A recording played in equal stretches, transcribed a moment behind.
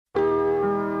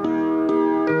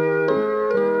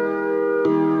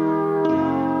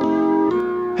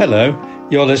Hello,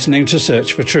 you're listening to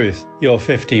Search for Truth, your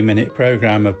 15-minute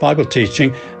programme of Bible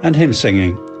teaching and hymn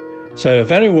singing. So a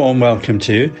very warm welcome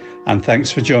to you and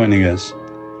thanks for joining us.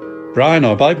 Brian,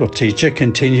 our Bible teacher,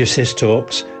 continues his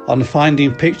talks on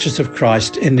finding pictures of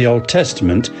Christ in the Old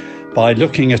Testament by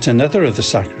looking at another of the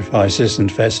sacrifices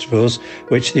and festivals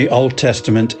which the Old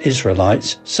Testament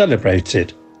Israelites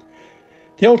celebrated.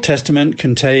 The Old Testament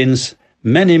contains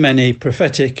many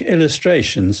prophetic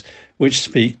illustrations which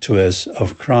speak to us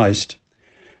of Christ.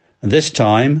 And this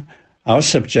time, our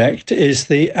subject is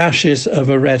the ashes of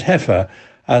a red heifer,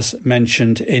 as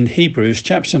mentioned in Hebrews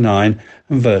chapter 9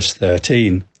 and verse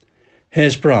 13.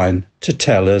 Here's Brian to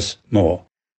tell us more.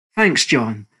 Thanks,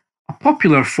 John. A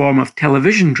popular form of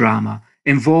television drama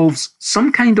involves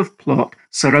some kind of plot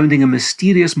surrounding a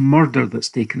mysterious murder that's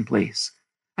taken place.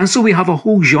 And so we have a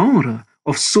whole genre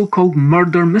of so-called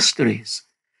murder mysteries.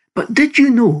 But did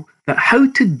you know that how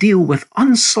to deal with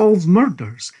unsolved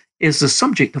murders is the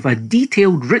subject of a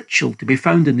detailed ritual to be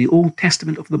found in the Old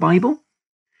Testament of the Bible?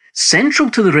 Central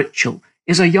to the ritual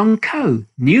is a young cow,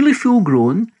 nearly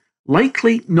full-grown,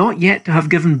 likely not yet to have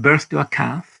given birth to a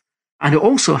calf, and it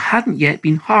also hadn't yet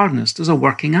been harnessed as a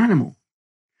working animal.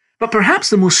 But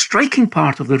perhaps the most striking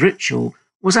part of the ritual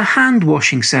was a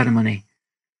hand-washing ceremony.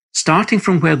 Starting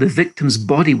from where the victim's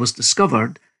body was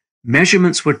discovered,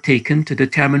 measurements were taken to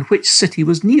determine which city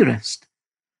was nearest.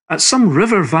 At some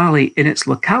river valley in its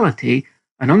locality,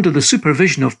 and under the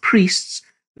supervision of priests,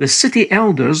 the city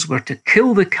elders were to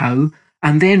kill the cow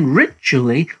and then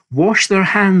ritually wash their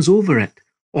hands over it,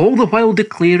 all the while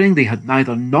declaring they had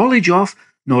neither knowledge of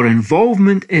nor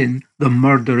involvement in the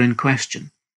murder in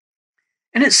question.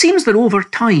 And it seems that over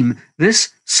time,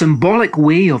 this symbolic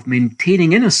way of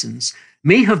maintaining innocence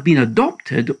may have been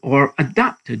adopted or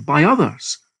adapted by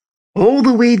others, all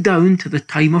the way down to the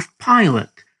time of Pilate,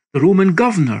 the Roman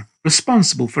governor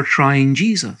responsible for trying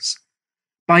Jesus.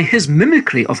 By his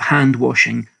mimicry of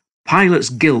hand-washing, Pilate's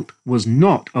guilt was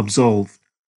not absolved,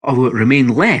 although it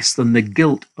remained less than the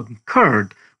guilt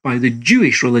incurred by the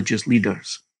Jewish religious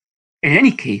leaders. In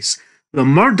any case, the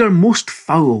murder most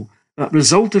foul that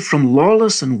resulted from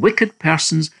lawless and wicked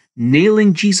persons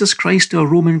nailing Jesus Christ to a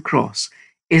Roman cross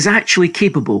is actually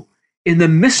capable, in the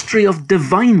mystery of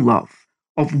divine love,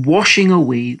 of washing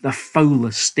away the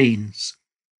foulest stains.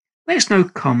 Let's now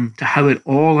come to how it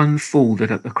all unfolded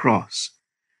at the cross.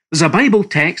 There's a Bible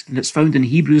text, and it's found in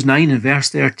Hebrews 9 and verse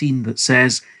 13, that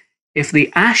says, "If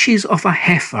the ashes of a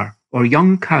heifer or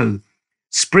young cow,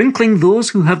 sprinkling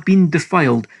those who have been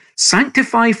defiled,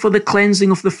 sanctify for the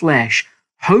cleansing of the flesh,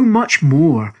 how much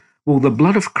more will the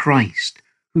blood of Christ,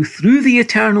 who through the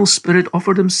eternal Spirit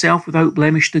offered himself without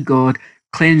blemish to God,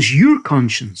 cleanse your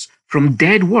conscience from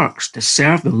dead works to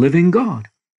serve the living God?"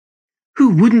 Who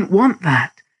wouldn't want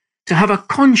that? To have a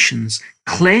conscience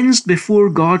cleansed before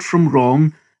God from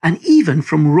wrong, and even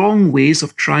from wrong ways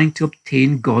of trying to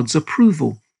obtain God's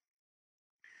approval.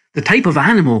 The type of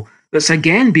animal that's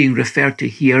again being referred to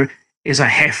here is a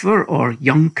heifer or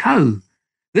young cow.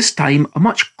 This time, a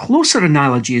much closer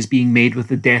analogy is being made with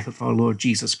the death of our Lord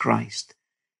Jesus Christ.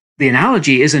 The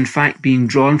analogy is in fact being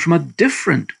drawn from a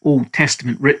different Old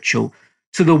Testament ritual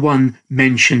to the one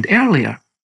mentioned earlier.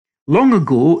 Long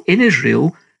ago, in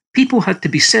Israel, people had to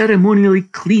be ceremonially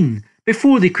clean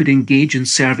before they could engage in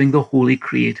serving the holy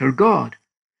Creator God.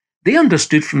 They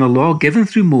understood from the law given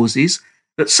through Moses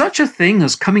that such a thing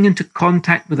as coming into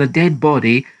contact with a dead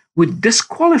body would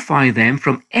disqualify them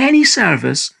from any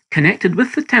service connected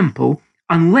with the temple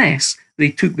unless they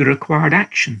took the required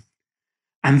action.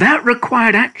 And that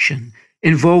required action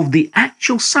involved the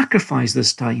actual sacrifice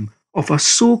this time of a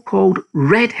so-called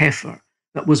red heifer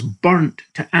that was burnt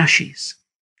to ashes.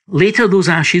 Later, those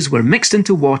ashes were mixed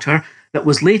into water that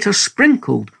was later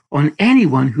sprinkled on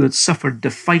anyone who had suffered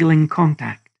defiling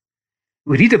contact.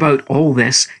 We read about all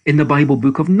this in the Bible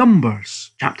book of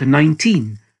Numbers, chapter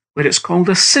 19, where it's called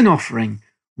a sin offering,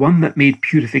 one that made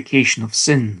purification of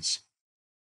sins.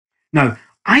 Now,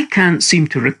 I can't seem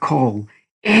to recall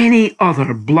any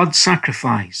other blood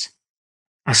sacrifice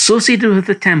associated with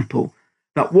the temple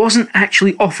that wasn't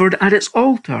actually offered at its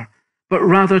altar, but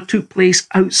rather took place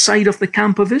outside of the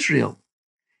camp of Israel.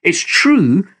 It's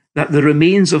true that the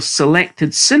remains of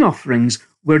selected sin offerings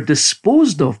were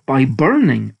disposed of by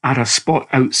burning at a spot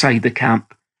outside the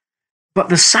camp, but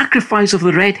the sacrifice of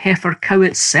the red heifer cow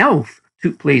itself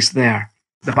took place there.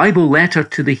 The Bible letter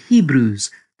to the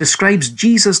Hebrews describes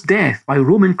Jesus' death by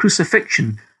Roman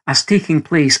crucifixion as taking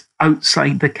place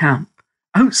outside the camp,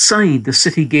 outside the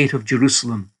city gate of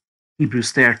Jerusalem.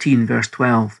 Hebrews 13, verse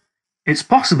 12. It's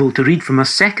possible to read from a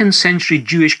 2nd century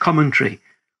Jewish commentary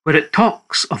where it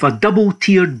talks of a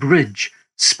double-tiered bridge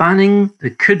spanning the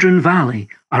Kidron Valley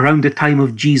around the time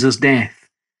of Jesus' death.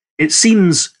 It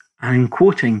seems, and I'm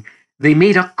quoting, they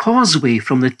made a causeway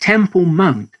from the Temple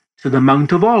Mount to the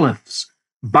Mount of Olives.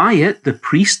 By it, the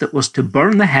priest that was to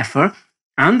burn the heifer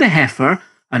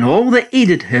and all that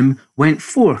aided him went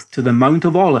forth to the Mount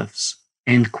of Olives.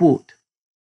 End quote.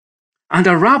 And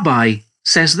a rabbi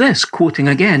says this, quoting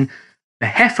again, the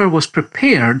heifer was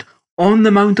prepared on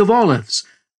the Mount of Olives,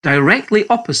 directly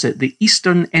opposite the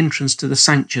eastern entrance to the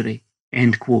sanctuary.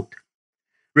 End quote.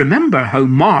 Remember how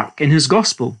Mark, in his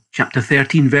Gospel, chapter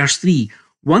 13, verse 3,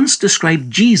 once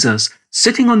described Jesus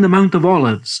sitting on the Mount of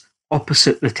Olives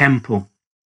opposite the temple.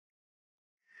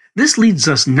 This leads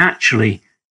us naturally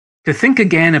to think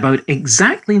again about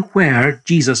exactly where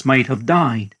Jesus might have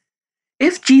died.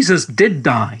 If Jesus did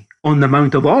die on the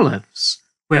Mount of Olives,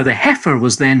 where the heifer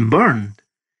was then burned,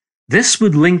 this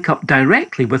would link up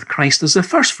directly with Christ as the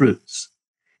firstfruits.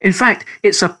 In fact,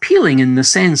 it's appealing in the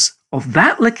sense of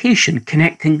that location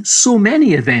connecting so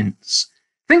many events.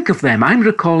 Think of them. I'm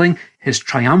recalling his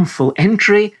triumphal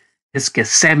entry, his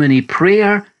Gethsemane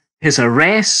prayer, his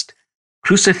arrest,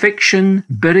 crucifixion,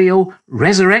 burial,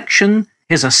 resurrection,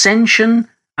 his ascension,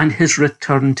 and his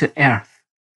return to earth.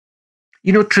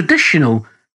 You know, traditional,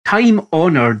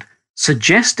 time-honoured,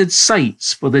 suggested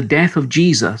sites for the death of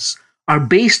Jesus are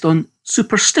based on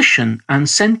superstition and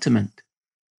sentiment.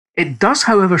 It does,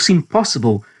 however, seem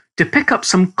possible to pick up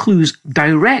some clues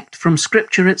direct from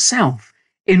Scripture itself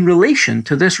in relation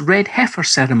to this red heifer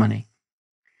ceremony.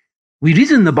 We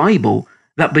read in the Bible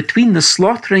that between the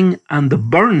slaughtering and the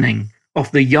burning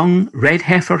of the young red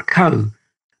heifer cow,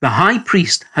 the high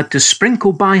priest had to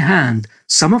sprinkle by hand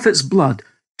some of its blood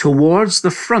towards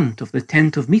the front of the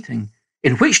tent of meeting,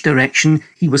 in which direction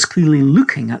he was clearly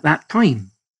looking at that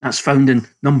time. That's found in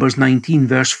Numbers 19,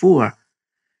 verse 4.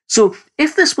 So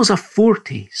if this was a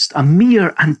foretaste, a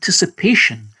mere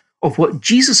anticipation of what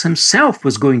Jesus himself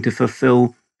was going to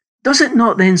fulfill, does it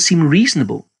not then seem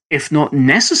reasonable, if not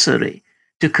necessary,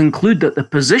 to conclude that the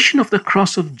position of the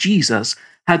cross of Jesus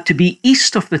had to be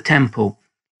east of the temple,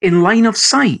 in line of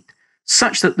sight,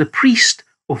 such that the priest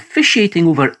officiating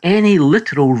over any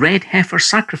literal red heifer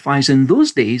sacrifice in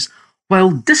those days,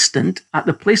 while distant at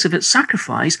the place of its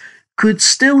sacrifice, could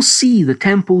still see the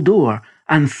temple door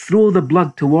and throw the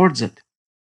blood towards it?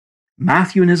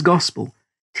 Matthew in his Gospel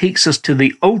takes us to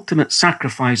the ultimate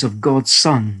sacrifice of God's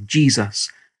Son,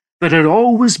 Jesus, that had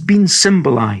always been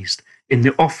symbolized in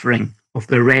the offering of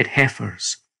the red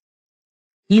heifers.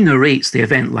 He narrates the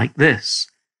event like this: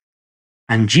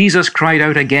 "And Jesus cried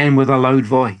out again with a loud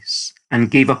voice,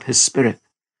 and gave up his spirit.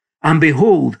 And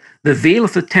behold, the veil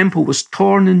of the temple was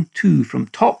torn in two from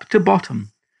top to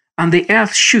bottom, and the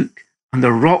earth shook, and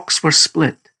the rocks were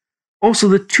split. Also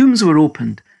the tombs were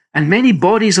opened, and many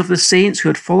bodies of the saints who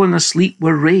had fallen asleep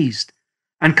were raised.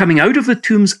 And coming out of the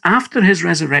tombs after his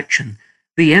resurrection,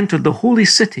 they entered the holy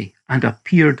city and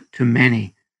appeared to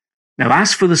many. Now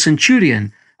as for the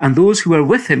centurion and those who were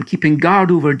with him keeping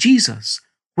guard over Jesus,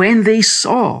 when they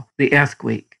saw the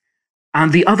earthquake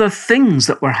and the other things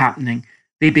that were happening,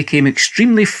 they became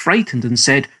extremely frightened and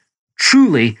said,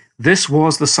 'Truly, this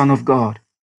was the Son of God.'"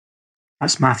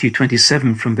 That's Matthew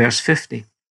 27 from verse 50.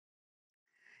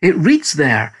 It reads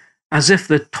there as if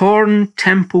the torn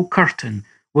temple curtain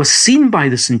was seen by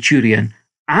the centurion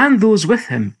and those with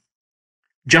him,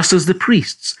 just as the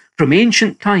priests from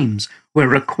ancient times were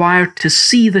required to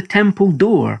see the temple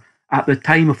door at the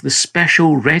time of the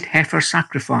special red heifer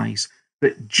sacrifice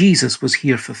that Jesus was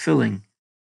here fulfilling.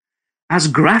 As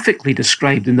graphically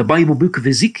described in the Bible book of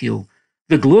Ezekiel,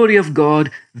 the glory of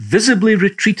God visibly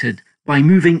retreated by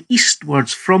moving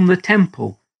eastwards from the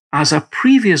temple as a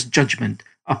previous judgment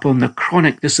upon the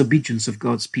chronic disobedience of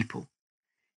God's people.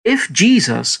 If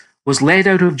Jesus was led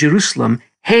out of Jerusalem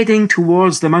heading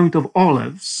towards the Mount of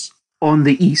Olives on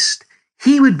the east,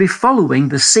 he would be following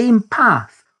the same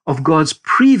path of God's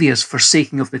previous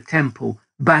forsaking of the temple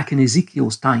back in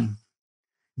Ezekiel's time.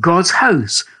 God's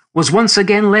house was once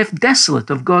again left desolate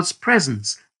of God's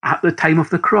presence at the time of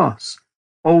the cross,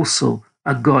 also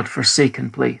a God-forsaken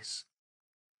place.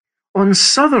 On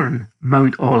southern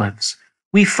Mount Olives,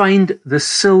 we find the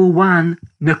Silwan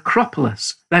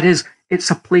necropolis. That is,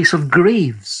 it's a place of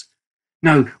graves.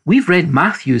 Now, we've read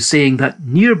Matthew saying that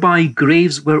nearby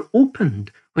graves were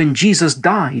opened when Jesus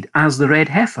died as the red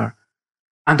heifer.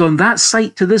 And on that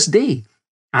site to this day,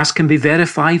 as can be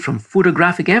verified from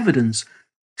photographic evidence,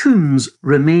 tombs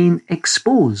remain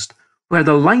exposed, where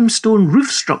the limestone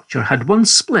roof structure had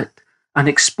once split and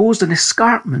exposed an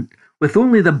escarpment with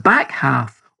only the back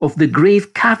half of the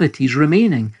grave cavities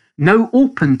remaining, now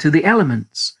open to the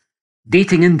elements.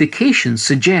 Dating indications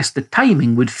suggest the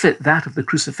timing would fit that of the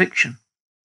crucifixion.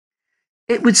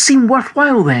 It would seem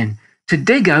worthwhile then to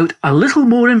dig out a little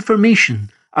more information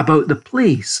about the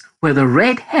place where the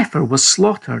red heifer was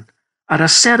slaughtered at a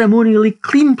ceremonially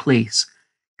clean place,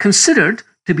 considered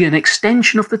to be an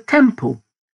extension of the temple,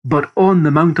 but on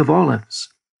the Mount of Olives.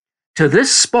 To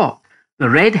this spot, the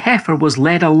red heifer was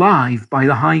led alive by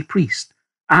the high priest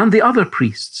and the other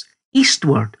priests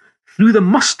eastward through the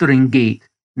mustering gate,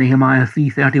 Nehemiah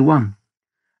 3:31,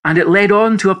 and it led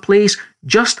on to a place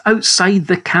just outside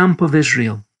the camp of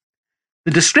Israel.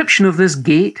 The description of this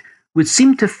gate would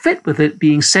seem to fit with it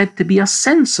being said to be a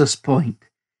census point,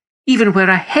 even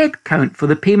where a head count for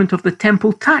the payment of the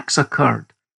temple tax occurred.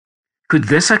 Could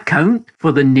this account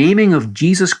for the naming of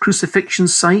Jesus' crucifixion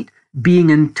site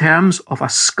being in terms of a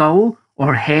skull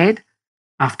or head?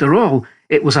 After all,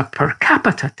 it was a per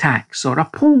capita tax or a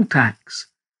poll tax.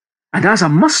 And as a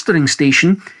mustering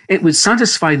station, it would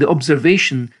satisfy the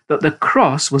observation that the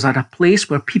cross was at a place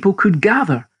where people could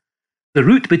gather. The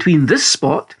route between this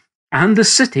spot and the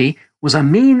city was a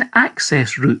main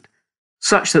access route,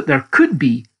 such that there could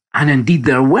be, and indeed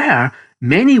there were,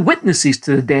 many witnesses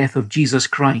to the death of Jesus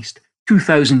Christ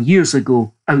 2,000 years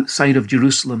ago outside of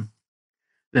Jerusalem.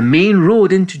 The main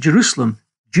road into Jerusalem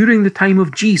during the time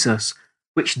of Jesus,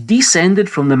 which descended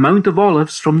from the Mount of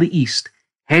Olives from the east,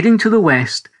 heading to the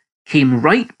west, came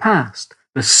right past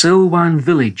the Silwan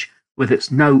village with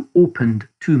its now opened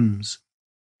tombs.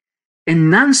 In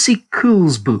Nancy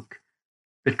Coole's book,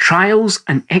 The Trials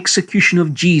and Execution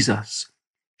of Jesus,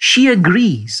 she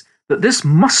agrees that this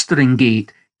mustering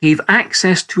gate gave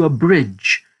access to a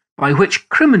bridge by which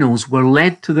criminals were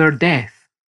led to their death.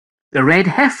 The red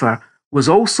heifer was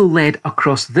also led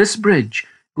across this bridge,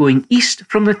 going east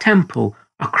from the temple,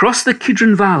 across the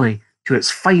Kidron Valley to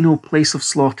its final place of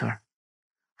slaughter.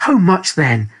 How much,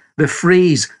 then, the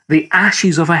phrase, the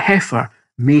ashes of a heifer,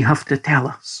 may have to tell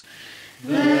us.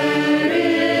 There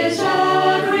is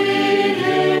a green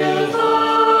hill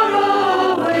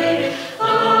far away,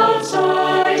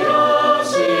 outside of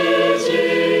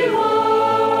City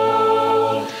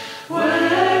Wall,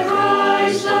 where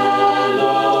Christ the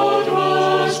Lord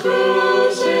was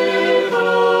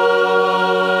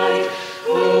crucified,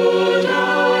 who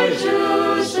died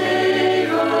to save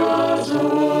us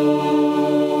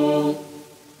all.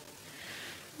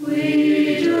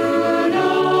 We do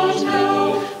not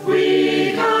know,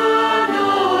 we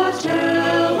cannot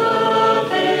tell the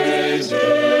pains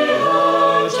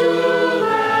behind to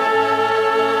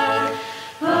bear,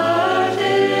 but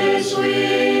this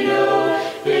we know,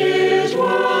 it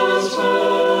was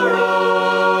for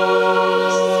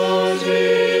us, we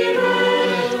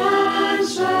read and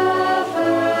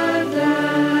suffered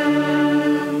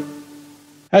them.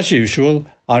 As usual,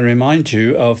 I remind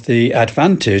you of the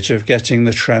advantage of getting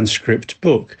the transcript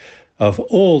book of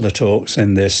all the talks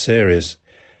in this series.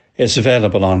 It's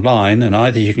available online, and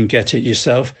either you can get it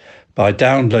yourself by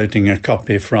downloading a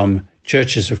copy from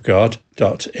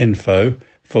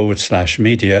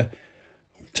churchesofgod.info/media.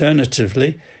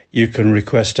 Alternatively, you can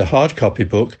request a hard copy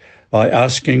book by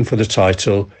asking for the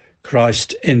title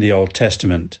Christ in the Old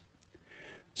Testament.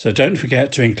 So don't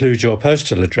forget to include your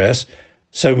postal address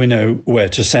so we know where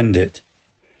to send it.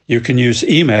 You can use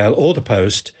email or the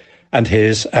post, and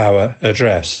here's our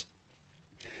address.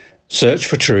 Search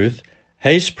for Truth,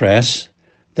 Hayes Press,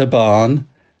 The Barn,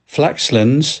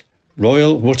 Flaxlands,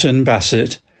 Royal Wootton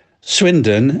Bassett,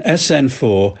 Swindon,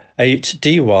 SN4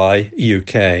 8DY,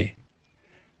 UK.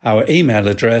 Our email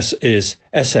address is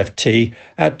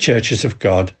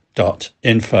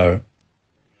sft@churchesofgod.info.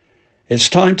 It's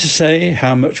time to say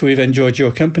how much we've enjoyed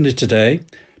your company today,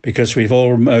 because we've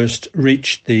almost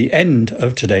reached the end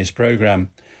of today's programme.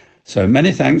 So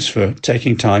many thanks for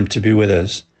taking time to be with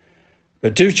us.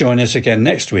 But do join us again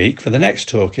next week for the next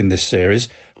talk in this series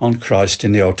on Christ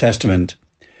in the Old Testament.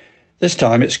 This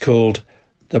time it's called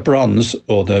the bronze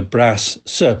or the brass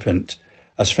serpent,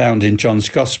 as found in John's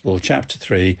Gospel, chapter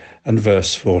 3 and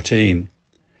verse 14.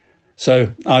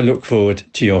 So I look forward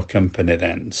to your company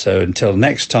then. So until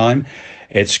next time,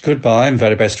 it's goodbye and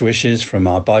very best wishes from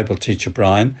our Bible teacher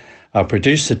Brian, our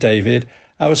producer David,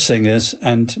 our singers,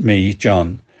 and me,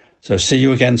 John. So see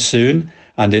you again soon,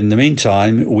 and in the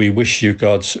meantime, we wish you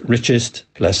God's richest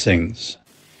blessings.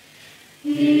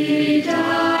 He died.